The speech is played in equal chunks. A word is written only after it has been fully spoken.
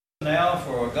now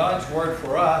for God's Word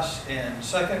for us in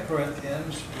 2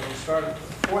 Corinthians. We'll start at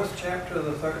the 4th chapter,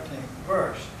 the 13th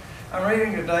verse. I'm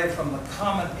reading today from the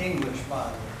Common English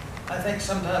Bible. I think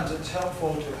sometimes it's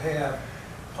helpful to have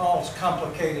Paul's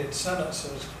complicated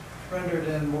sentences rendered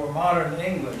in more modern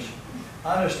English.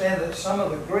 I understand that some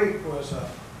of the Greek was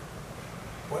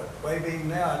what may be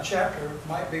now a chapter,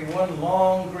 might be one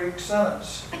long Greek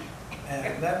sentence.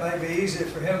 And that may be easy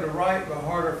for him to write, but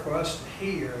harder for us to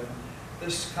hear. And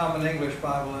this Common English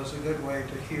Bible is a good way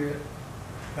to hear it,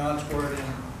 God's Word in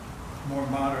more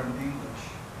modern English.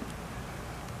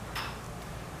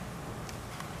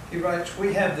 He writes,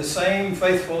 "We have the same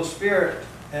faithful spirit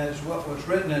as what was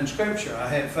written in Scripture. I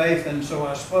had faith and so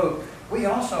I spoke. We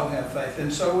also have faith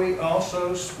and so we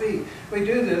also speak. We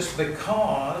do this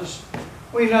because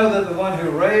we know that the one who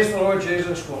raised the Lord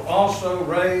Jesus will also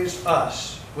raise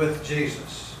us with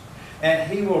Jesus.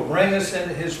 And He will bring us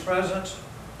into His presence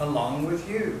along with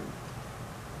you.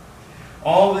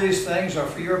 All these things are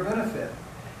for your benefit.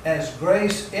 As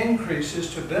grace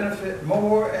increases to benefit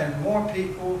more and more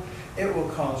people, it will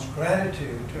cause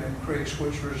gratitude to increase,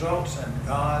 which results in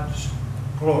God's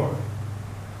glory."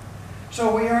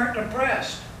 So we aren't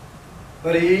depressed.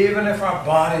 But even if our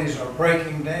bodies are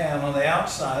breaking down on the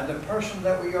outside, the person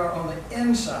that we are on the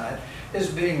inside is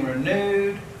being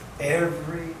renewed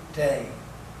every day.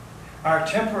 Our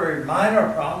temporary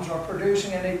minor problems are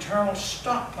producing an eternal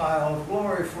stockpile of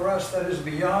glory for us that is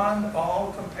beyond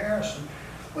all comparison.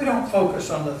 We don't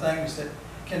focus on the things that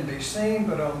can be seen,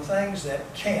 but on things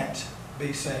that can't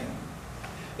be seen.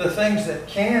 The things that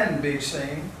can be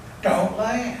seen don't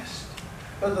last,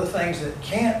 but the things that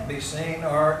can't be seen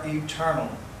are eternal.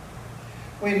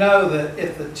 We know that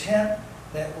if the tent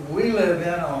that we live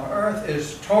in on earth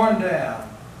is torn down,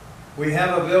 we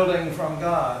have a building from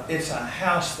God. It's a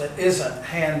house that isn't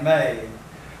handmade,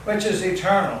 which is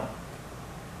eternal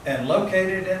and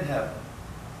located in heaven.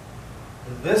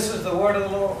 This is the word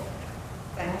of the Lord.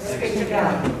 Thanks be to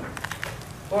God.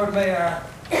 Lord, may our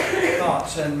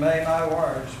thoughts and may my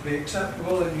words be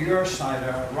acceptable in your sight,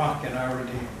 our rock and our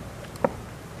Redeemer.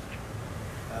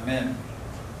 Amen.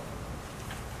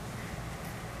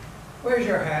 Where's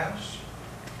your house?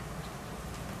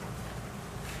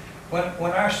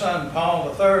 When our son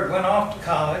Paul III went off to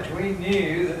college, we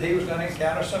knew that he was going to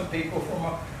encounter some people from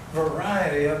a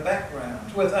variety of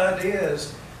backgrounds with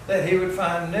ideas that he would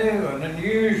find new and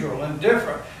unusual and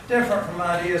different from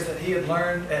ideas that he had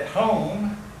learned at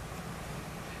home.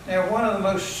 Now, one of the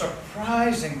most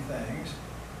surprising things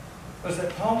was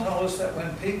that Paul told us that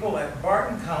when people at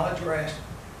Barton College were asked,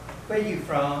 "Where are you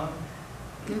from?"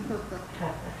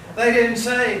 They didn't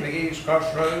say McGee's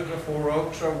Crossroads or Four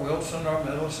Oaks or Wilson or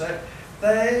Middlesex.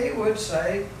 They would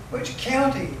say which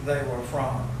county they were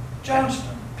from.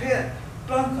 Johnston, Pitt,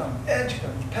 Buncombe,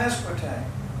 Edgecombe, Pasquotank.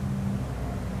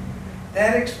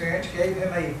 That experience gave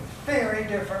him a very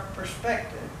different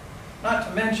perspective, not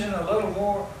to mention a little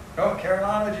more North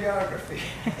Carolina geography.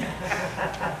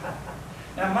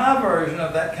 Now, my version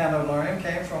of that kind of learning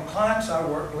came from clients I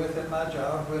worked with in my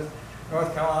job with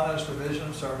North Carolina's Division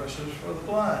of Services for the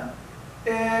Blind.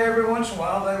 Every once in a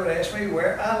while, they would ask me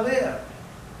where I lived.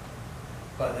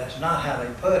 But that's not how they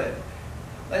put it.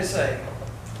 They say,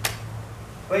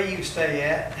 "Where you stay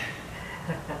at?"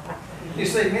 You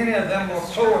see, many of them were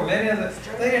poor. Many of them,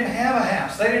 they didn't have a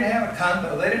house. They didn't have a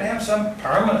condo. They didn't have some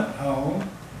permanent home.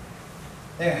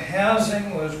 Their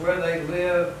housing was where they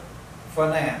lived for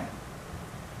now,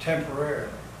 temporarily.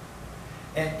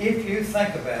 And if you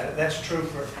think about it, that's true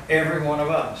for every one of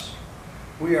us.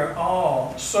 We are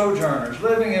all sojourners,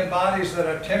 living in bodies that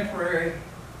are temporary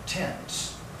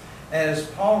tents. As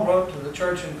Paul wrote to the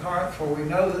church in Corinth, "For we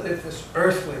know that if this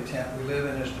earthly tent we live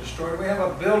in is destroyed, we have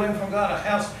a building from God, a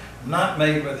house not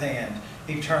made with hands,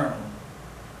 eternal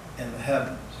in the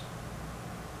heavens."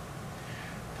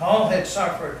 Paul had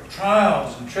suffered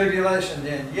trials and tribulations,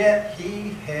 and yet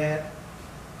he had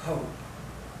hope.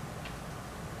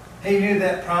 He knew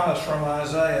that promise from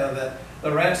Isaiah that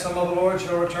the ransom of the Lord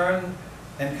shall return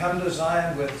and come to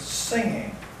Zion with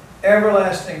singing.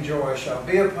 Everlasting joy shall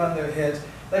be upon their heads.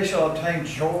 They shall obtain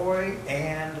joy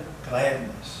and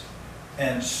gladness,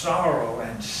 and sorrow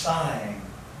and sighing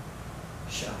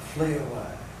shall flee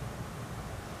away.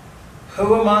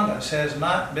 Who among us has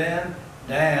not been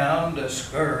down,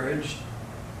 discouraged,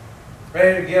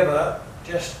 ready to give up,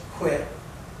 just quit,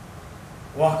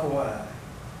 walk away?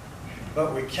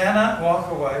 But we cannot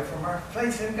walk away from our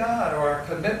faith in God or our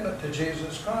commitment to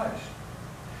Jesus Christ.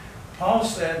 Paul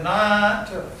said not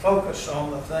to focus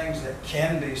on the things that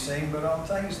can be seen, but on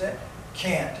things that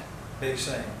can't be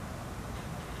seen.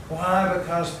 Why?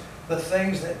 Because the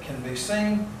things that can be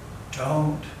seen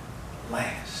don't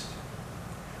last.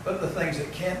 but the things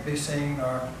that can't be seen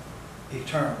are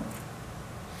eternal.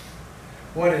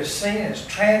 What is seen is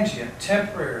transient,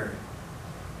 temporary,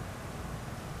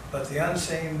 but the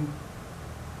unseen,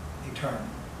 eternal.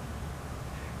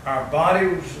 Our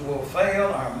bodies will fail,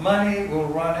 our money will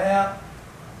run out,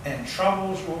 and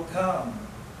troubles will come.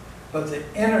 But the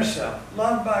inner self,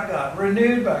 loved by God,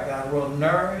 renewed by God, will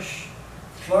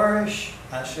flourish,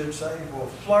 I should say, will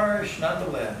flourish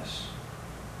nonetheless,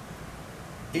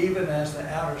 even as the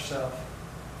outer self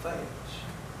fades.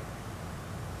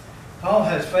 Paul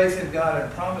has faith in God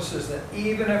and promises that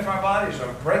even if our bodies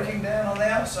are breaking down on the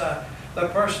outside, the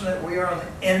person that we are on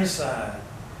the inside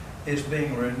is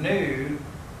being renewed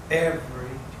every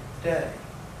day.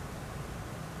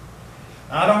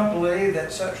 I don't believe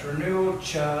that such renewal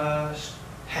just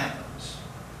happens.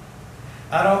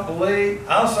 I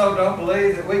also don't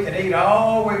believe that we can eat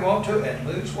all we want to and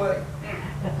lose weight.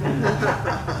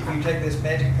 If you take this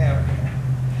magic powder.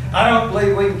 I don't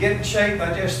believe we can get in shape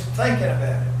by just thinking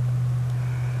about it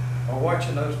or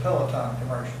watching those Peloton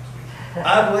commercials.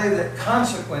 I believe that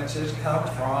consequences come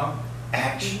from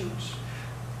actions.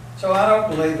 So I don't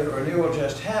believe that renewal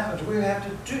just happens. We have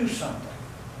to do something.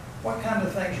 What kind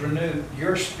of things renew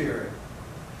your spirit?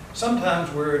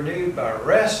 Sometimes we're renewed by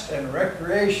rest and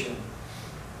recreation.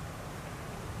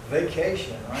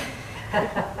 Vacation,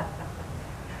 right?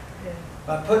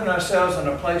 By putting ourselves in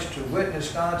a place to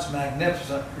witness God's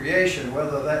magnificent creation,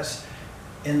 whether that's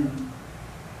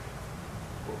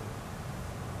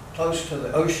close to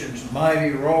the ocean's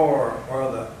mighty roar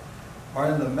or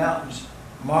in the mountains'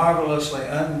 marvelously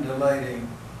undulating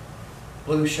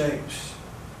blue shapes,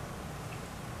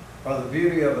 or the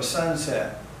beauty of a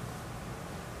sunset,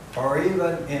 or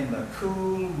even in the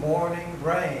cool morning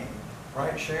rain.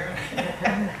 Right, Sharon?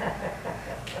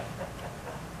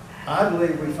 I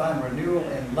believe we find renewal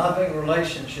in loving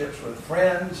relationships with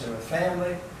friends and with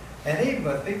family, and even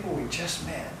with people we just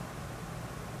met.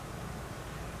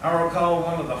 I recall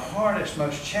one of the hardest,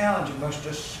 most challenging, most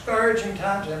discouraging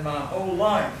times in my whole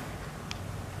life.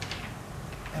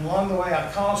 And along the way,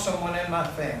 I called someone in my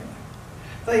family.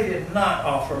 They did not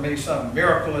offer me some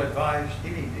miracle advice.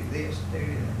 You need to do this, do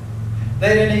that.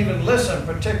 They didn't even listen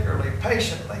particularly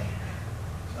patiently.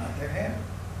 It's not their habit.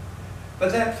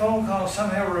 But that phone call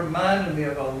somehow reminded me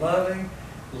of a loving,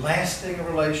 lasting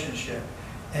relationship,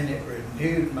 and it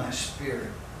renewed my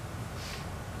spirit.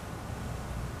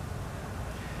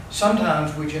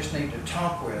 Sometimes we just need to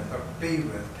talk with or be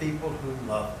with people who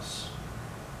love us.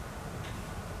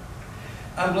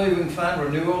 I believe we can find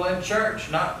renewal in church,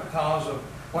 not because of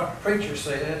what the preacher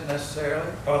says necessarily,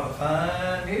 or the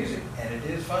fine music, and it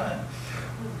is fine,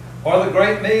 or the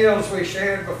great meals we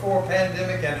shared before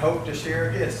pandemic and hope to share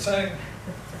again soon.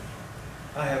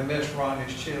 I have missed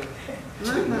Ronnie's chili.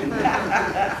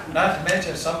 Not to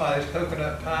mention somebody's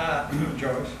coconut pie,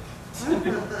 Joyce.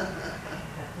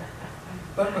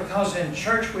 But because in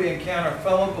church we encounter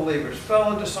fellow believers,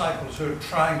 fellow disciples who are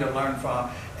trying to learn from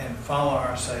and follow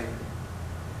our Savior.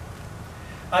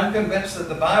 I'm convinced that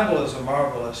the Bible is a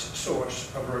marvelous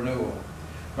source of renewal.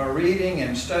 By reading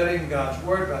and studying God's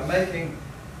Word, by making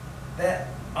that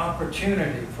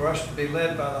opportunity for us to be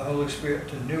led by the Holy Spirit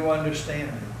to new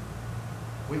understanding,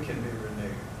 we can be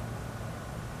renewed.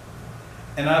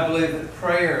 And I believe that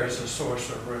prayer is a source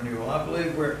of renewal. I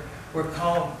believe we're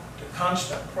called to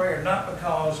constant prayer, not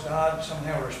because God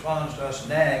somehow responds to us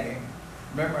nagging.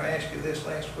 Remember I asked you this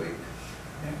last week?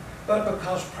 Yeah. But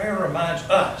because prayer reminds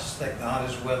us that God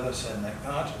is with us and that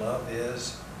God's love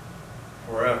is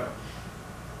forever.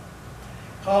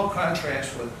 Paul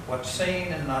contrasts with what's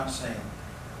seen and not seen.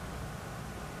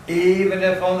 Even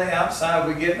if on the outside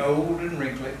we get old and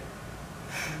wrinkly,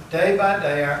 day by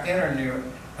day our inner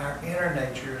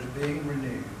nature is being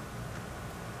renewed.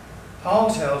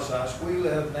 Paul tells us we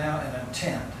live now in a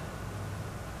tent,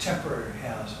 temporary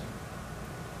housing.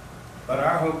 But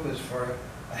our hope is for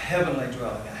a heavenly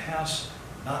dwelling, a house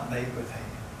not made with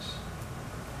hands.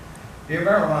 Do you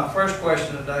remember my first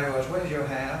question today was, where's your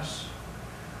house?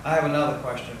 I have another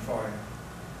question for you.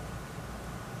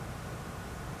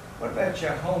 What about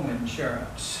your home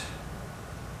insurance?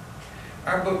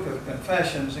 Our book of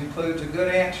Confessions includes a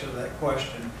good answer to that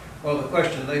question. Well, the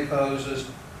question they pose is,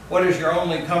 what is your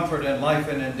only comfort in life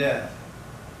and in death?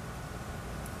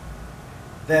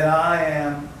 That I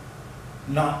am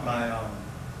not my own,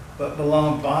 but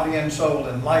belong body and soul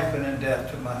in life and in death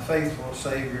to my faithful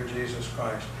Savior Jesus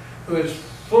Christ, who has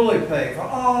fully paid for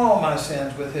all my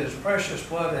sins with His precious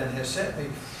blood and has set me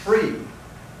free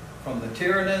from the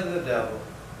tyranny of the devil.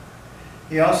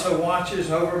 He also watches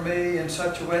over me in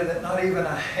such a way that not even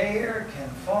a hair can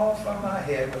fall from my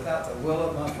head without the will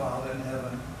of my Father in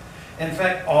heaven. In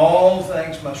fact, all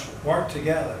things must work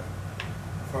together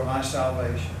for my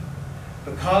salvation.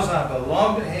 Because I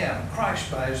belong to Him, Christ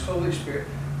by His Holy Spirit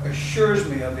assures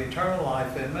me of eternal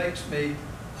life and makes me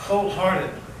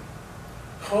wholeheartedly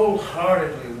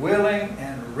willing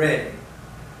and ready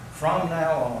from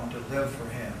now on to live for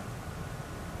Him.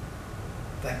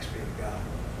 Thanks be to God.